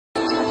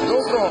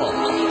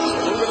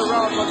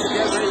once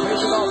again. Very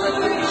patient offense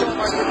being shown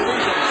by the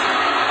Indonesians.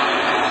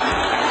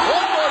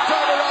 One more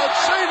time around.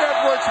 Shane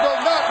Edwards will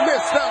not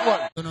miss that one.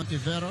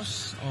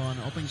 Tiveros on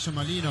opening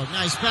Somalino.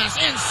 Nice pass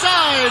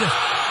inside.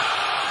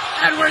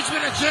 Edwards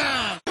with a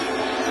jam.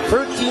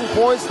 13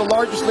 points, the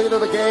largest lead of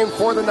the game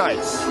for the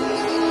Knights.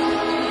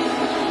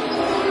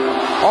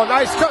 Oh,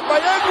 nice cut by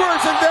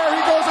Edwards, and there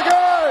he goes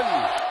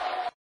again.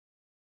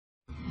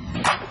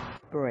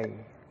 Pray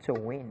to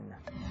win.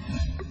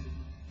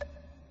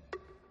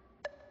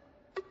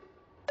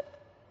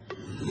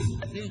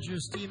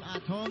 Dangerous team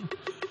at home.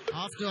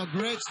 Off to a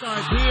great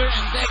start here,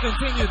 and they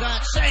continue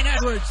that. Shane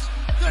Edwards,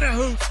 good a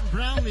hoop.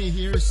 Brownlee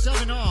here,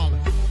 7-all.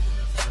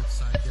 Good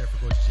sign there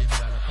for Coach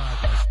Ginebra.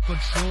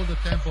 Control the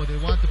tempo. They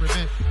want to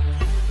prevent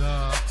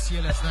the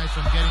CLS Knights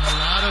from getting a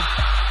lot of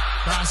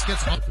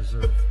baskets.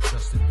 Preserve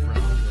Justin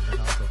Brownlee and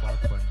Ronaldo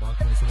Balco, and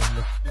Balco is the one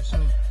looking. So,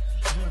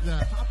 one of the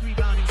top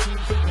rebounding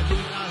teams in the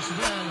league as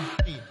well.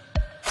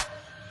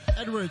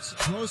 Edwards,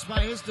 close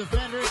by his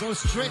defender, goes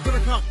straight to the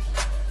cup.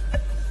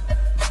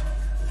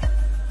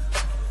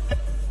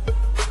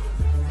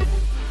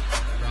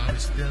 Brownlee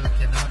still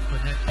cannot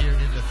connect here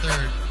in the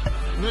third.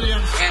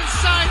 Williams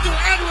inside to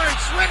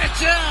Edwards with a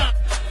jam.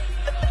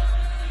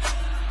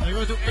 They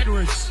go to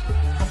Edwards.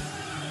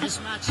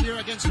 Mismatch here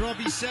against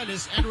Robbie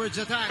Celis. Edwards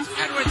attacks.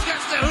 Edwards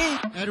gets the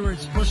hoop.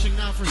 Edwards pushing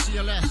now for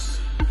CLS.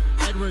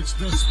 Edwards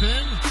the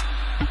spin.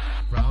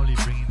 Brownlee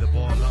bringing the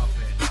ball up,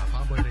 and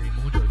Pamboy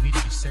Raimundo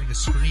immediately setting a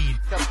screen.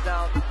 Comes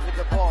down with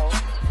the ball.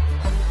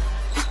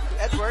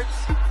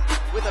 Edwards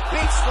with a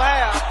big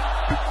slam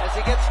as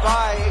he gets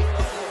by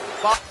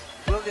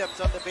Williams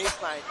on the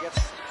baseline. Gets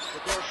the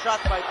door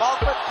shot by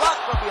Balfour.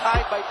 Blocked from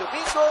behind by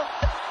Domingo.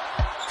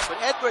 But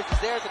Edwards is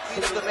there to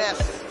clean up the mess.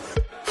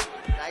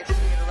 Nice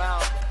swinging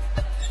around.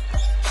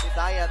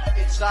 Hidayat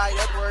inside.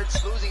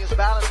 Edwards losing his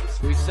balance.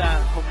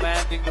 Wisam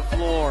commanding the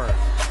floor.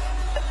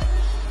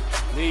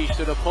 Leash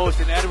to the post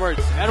and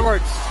Edwards.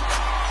 Edwards.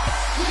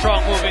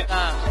 Strong movement.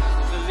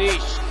 The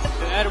leash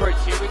to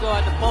Edwards. Here we go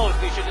at the post.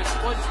 They should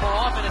exploit this more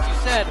often, as you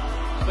said.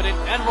 But in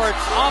Edwards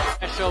off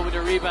show with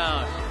a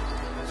rebound.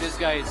 And this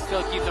guy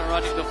still keeps on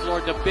running the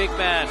floor. The big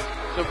man.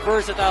 The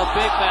versatile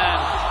big man.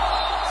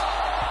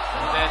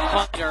 And then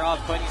Punch are up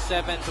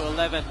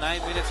 27-11.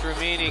 9 minutes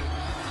remaining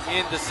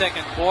in the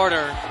second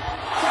quarter.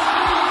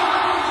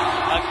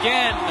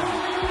 Again,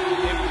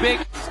 if Big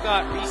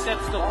Scott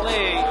resets the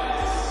play.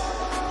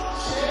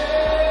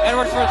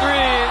 Edwards for three.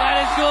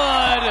 That is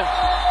good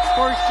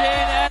for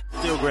Shane.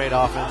 Still great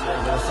offense there,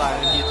 but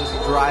aside he's just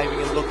driving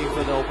and looking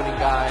for the opening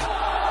guy.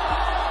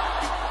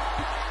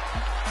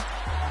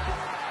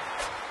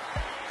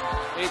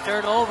 A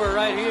turnover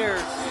right here.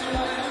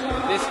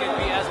 This can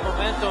be as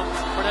momentum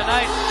for the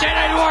Knights. Shane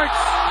Edwards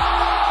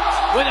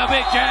with a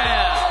big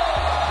jam.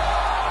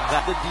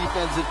 That's the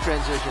defensive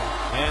transition.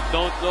 And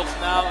don't look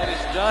now. It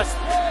is just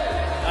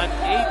an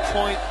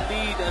 8-point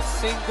lead. A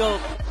single.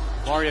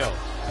 Mario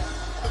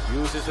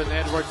uses an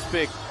Edwards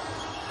pick.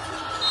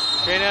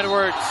 Shane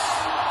Edwards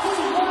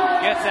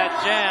gets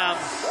that jam.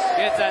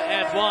 Gets that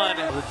and one.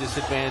 The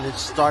disadvantage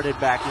started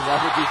backing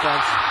up the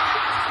defense.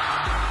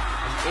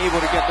 And able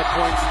to get the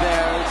points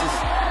there.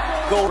 Just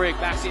go break.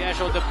 Maxi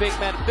Esho, the big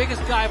man,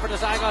 biggest guy for the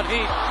Saigon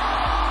Heat.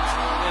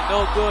 And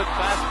no good.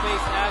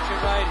 Fast-paced action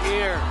right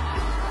here.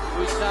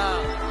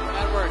 Wisam,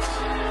 Edwards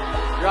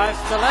drives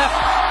to the left.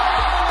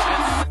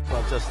 And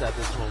well, just at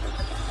this moment.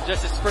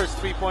 Just his first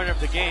three-pointer of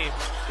the game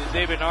is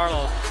David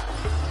Arnold.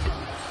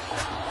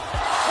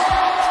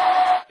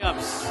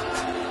 Ups.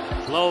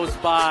 Blows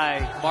by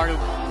Mardu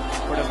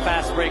for the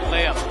fast break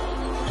layup.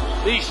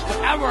 Leash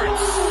to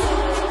Edwards.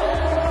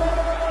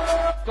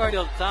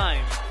 Guardian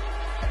time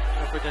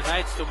for the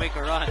Knights to make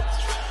a run.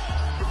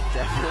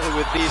 Definitely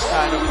with these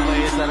kind of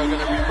plays that are going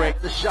to be break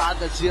the shot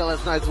that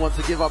CLS Knights wants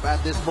to give up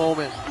at this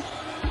moment.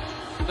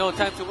 No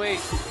time to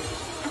waste.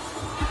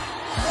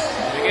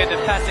 And again,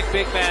 the classic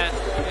big man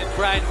and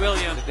Brian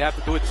Williams. They have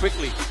to do it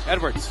quickly.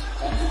 Edwards.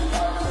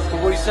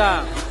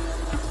 Wisam.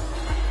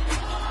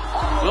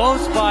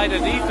 Blows by the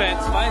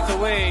defense. Finds a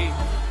way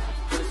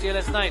for the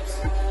CLS Knights.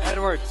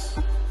 Edwards.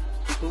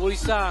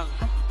 Wisam.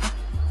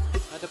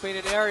 At the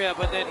painted area,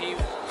 but then he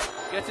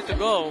gets it to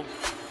go.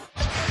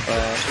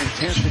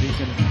 Intensity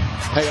can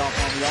pay off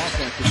on the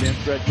offense again.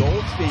 Fred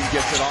Goldstein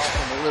gets it off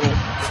from a little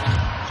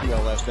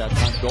CLS that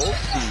time.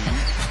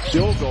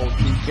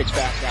 Goldstein kicks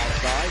back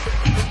outside.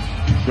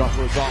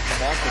 Jumper is off the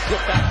mark, but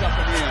put back up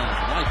and in.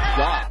 Nice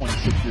shot.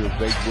 26-year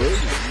Blake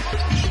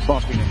Williams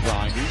bumping and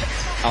grinding.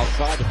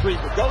 Outside the three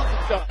for goes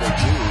and stuff.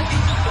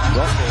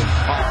 Russell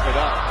pops it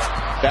up.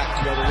 Back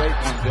the other way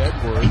comes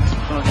Edwards.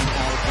 Turning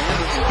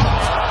Alexander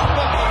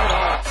inside.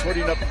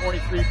 Putting up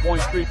 23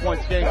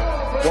 3-point game.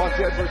 Watch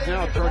Edwards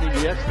now turning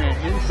the X-Man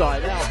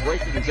inside out,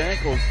 breaking his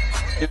ankles.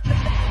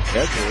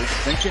 Edwards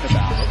thinking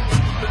about it.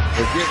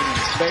 They're giving him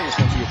space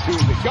as he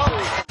assumes it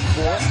goes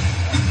for it.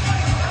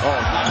 Oh,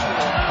 nice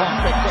little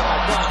pump picked up by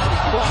Johnson.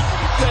 He's blocked and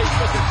he's safe,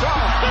 but the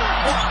Charles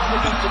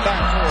against the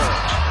backboard.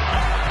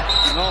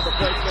 And on the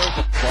break goes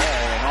the ball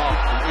and off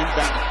an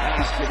inbound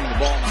pass, getting the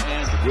ball in the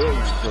hands of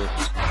Williams.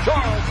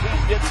 Charles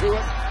can't get to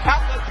it.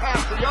 Outlet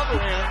pass the other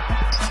end.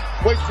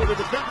 Waits for the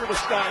defender to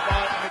slide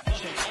by.3、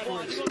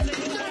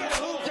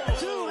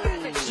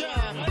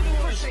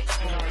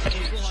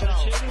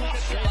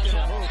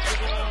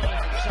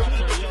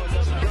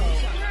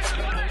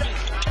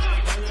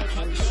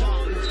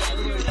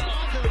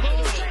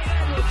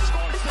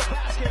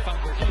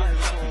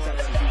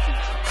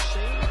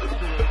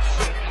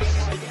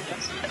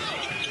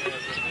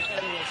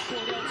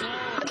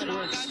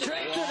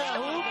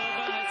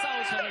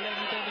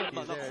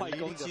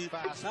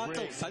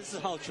4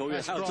号球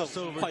员，还有这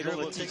种快攻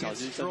的技巧，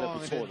其实真的不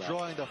错的。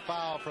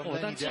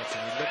但加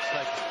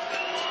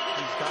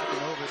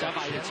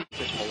把一个精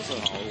准投射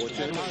好，我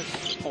觉得他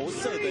投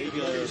射的一个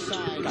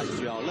感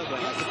觉啊，认为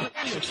还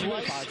是有机会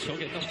把球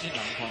给弄进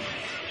篮筐。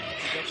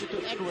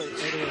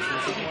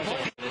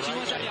情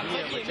况下2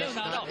分也没有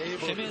拿到，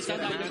前面3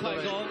打1的快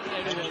攻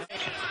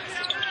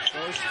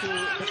 ，Edwards。Goes to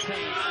the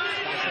paint，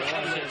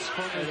 3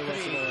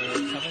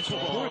分出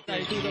火，再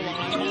度的往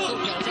篮筐做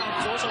挑战，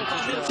左手放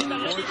没有进篮，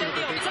连续掉3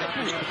步，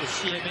也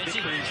没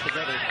进。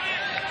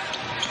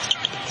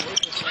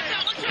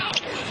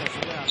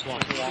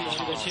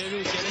这个切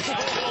入点的球，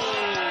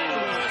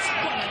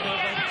灌篮得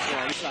分。哇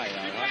塞啊，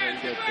他的一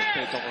个准备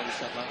状况是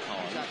相当好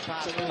啊，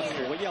真的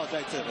火药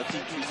在整个禁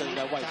区，甚至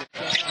在外线。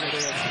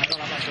拿到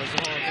篮板球之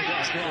后，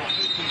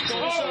这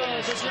个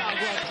这是阿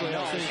冠主要，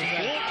所以现在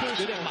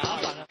有点麻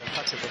烦了。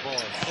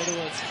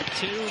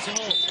切入之后，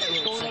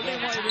勾到另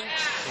外一边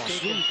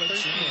，15分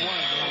之内，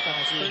当然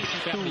是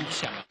非常理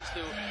想。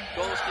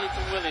Goes to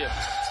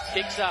Williams,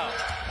 kicks out.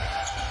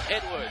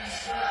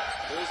 Edwards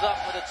goes up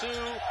with a 2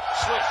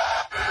 switch.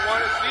 You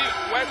want to see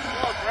West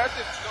more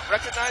aggressive,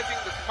 recognizing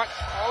the much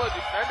smaller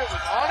defender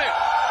was on him.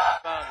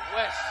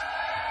 West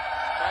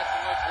tries to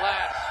work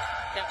glass,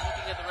 kept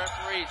looking at the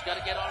referees, got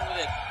to get on with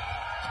it.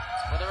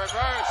 For the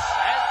reverse,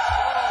 and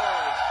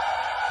scores!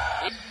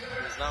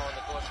 He's now on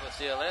the court for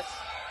CLS.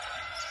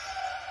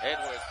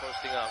 Edwards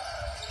posting up.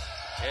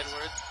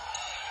 Edwards,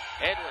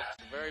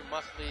 very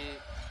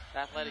muscly,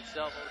 athletic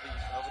self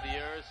over the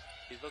years.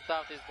 He's looked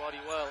after his body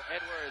well.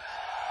 Edwards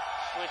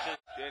swishes.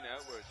 Jen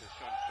Edwards has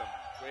shown some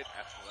great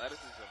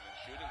athleticism and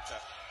shooting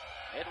touch.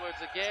 Edwards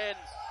again.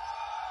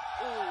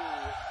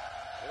 Ooh,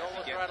 it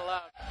almost rattled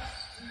out.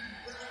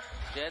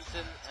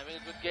 Jensen having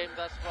a good game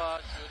thus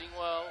far, shooting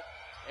well.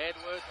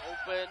 Edwards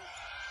open.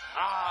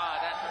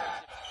 That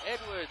hurts him.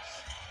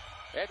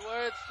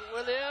 Edwards to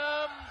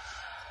Williams.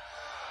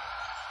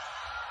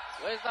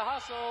 Where's the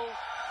hustle?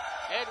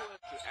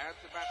 Edwards to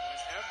answer back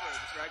whenever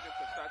the Dragons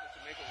have started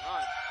to make a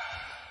run.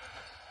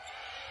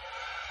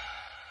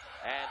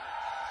 And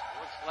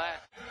what's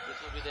last? This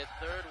will be their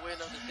 3rd win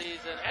of the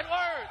season.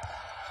 Edwards!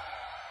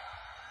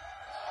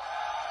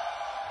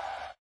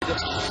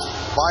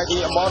 By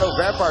the Amano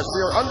Vampires.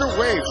 We are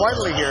underway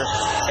finally here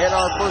in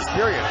our first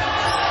period.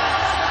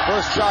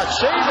 First shot,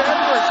 Shane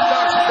Edwards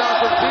knocks it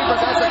down from deep, but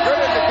that's a good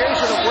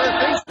indication of where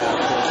things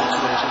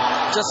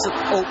just to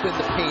open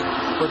the paint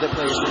for the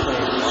players to play.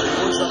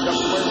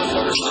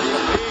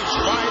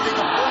 Finding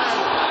a plan.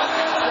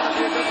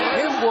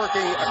 Him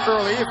working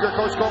early if you're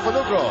Coach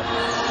Cofanugro.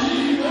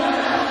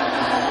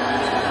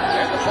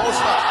 And the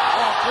post up.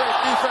 Great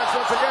defense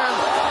once again.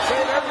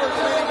 St. Edwards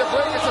leading the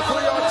break. It's a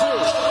 3-on-2.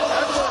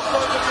 Edwards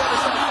going to the other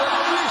side.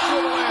 Release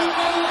for the layup.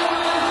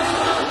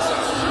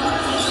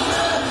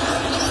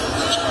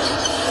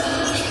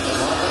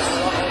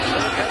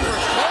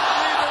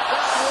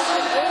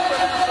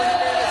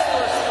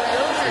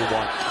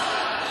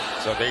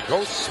 So they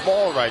go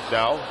small right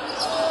now.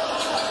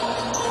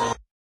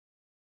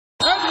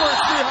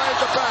 Edwards behind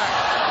the back.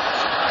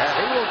 And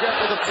he will get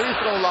to the free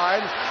throw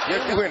line.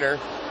 Get the winner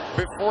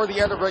before the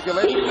end of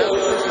regulation. That's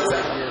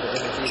the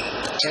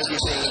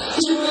everything.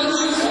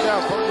 Now,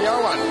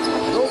 Pogniawan.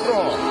 No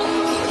draw.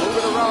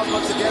 Moving around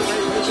once again.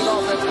 Reposition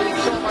offense being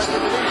shown by the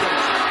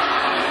Indonesians.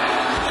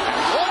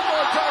 One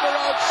more time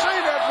around.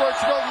 Shane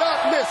Edwards will not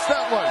miss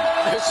that one.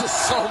 There's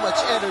just so much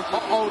energy.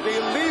 They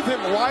leave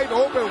him wide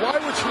open. Why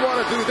would you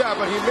want to do that?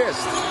 But he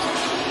missed.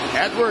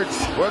 Edwards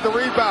with the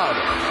rebound.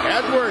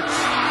 Edwards.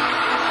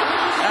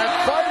 And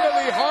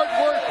finally, hard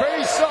work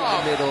pays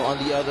off. Middle on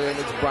the other end,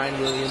 it's Brian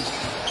Williams.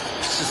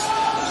 It's just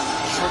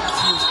certain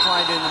teams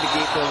find it in the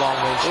gate for a long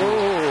way.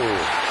 Ooh.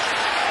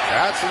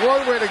 That's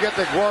one way to get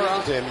the Guar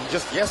out to him.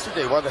 Just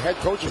yesterday, one of the head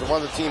coaches of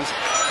one of the teams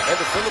in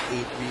the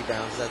Philippines. 8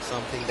 rebounds. That's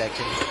something that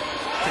can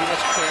pretty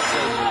much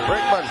translate.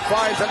 Brickman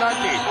finds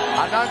Ananti.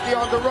 Ananti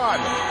on the run.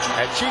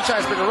 And Chicha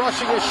has been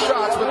rushing his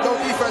shots with no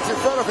defense in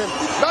front of him.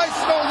 Nice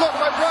no look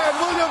by Brian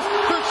Williams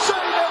to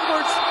Shane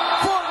Edwards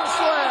for the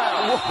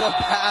slam. What a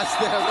pass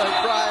there by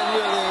Brian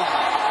Williams.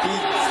 He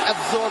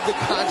absorbed the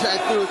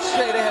contact, threw it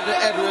straight ahead to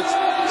Edwards.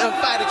 An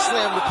emphatic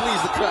slam to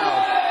please the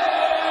crowd.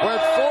 With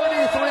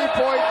 43.9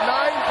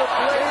 to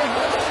play.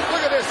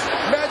 Look at this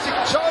Magic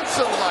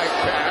Johnson-like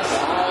pass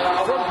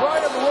from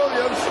Brian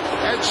Williams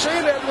and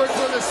Shane Edwards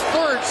with his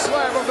 3rd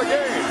slam of the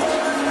game.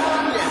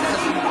 Yeah, as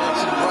you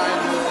mentioned,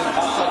 Brian Williams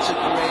is such a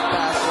great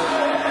passer.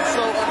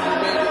 So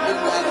underrated in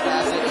that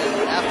facet.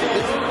 And after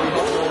this, we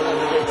hope no one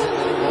underrates him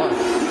anymore.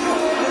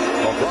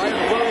 Well, Brian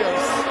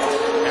Williams,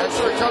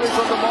 answer coming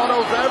from the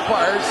Toronto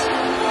Vampires.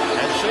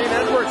 And Shane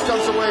Edwards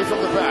comes away from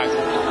the back.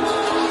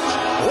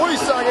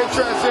 Huisang in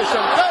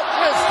transition. That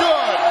is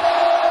good.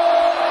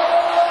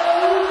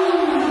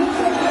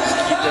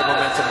 Just keep their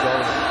momentum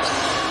going.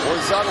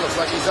 Huisang looks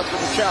like he's up to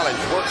the challenge.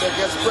 Working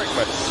against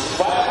Brickman.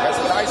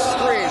 That's a nice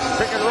screen.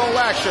 Pick and roll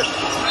action.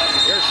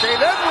 Here's Shane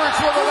Edwards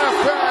with a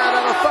left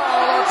hand and a foul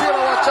on Tino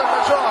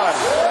Wachapachon.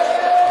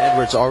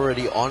 Edwards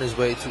already on his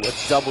way to a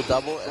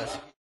double-double.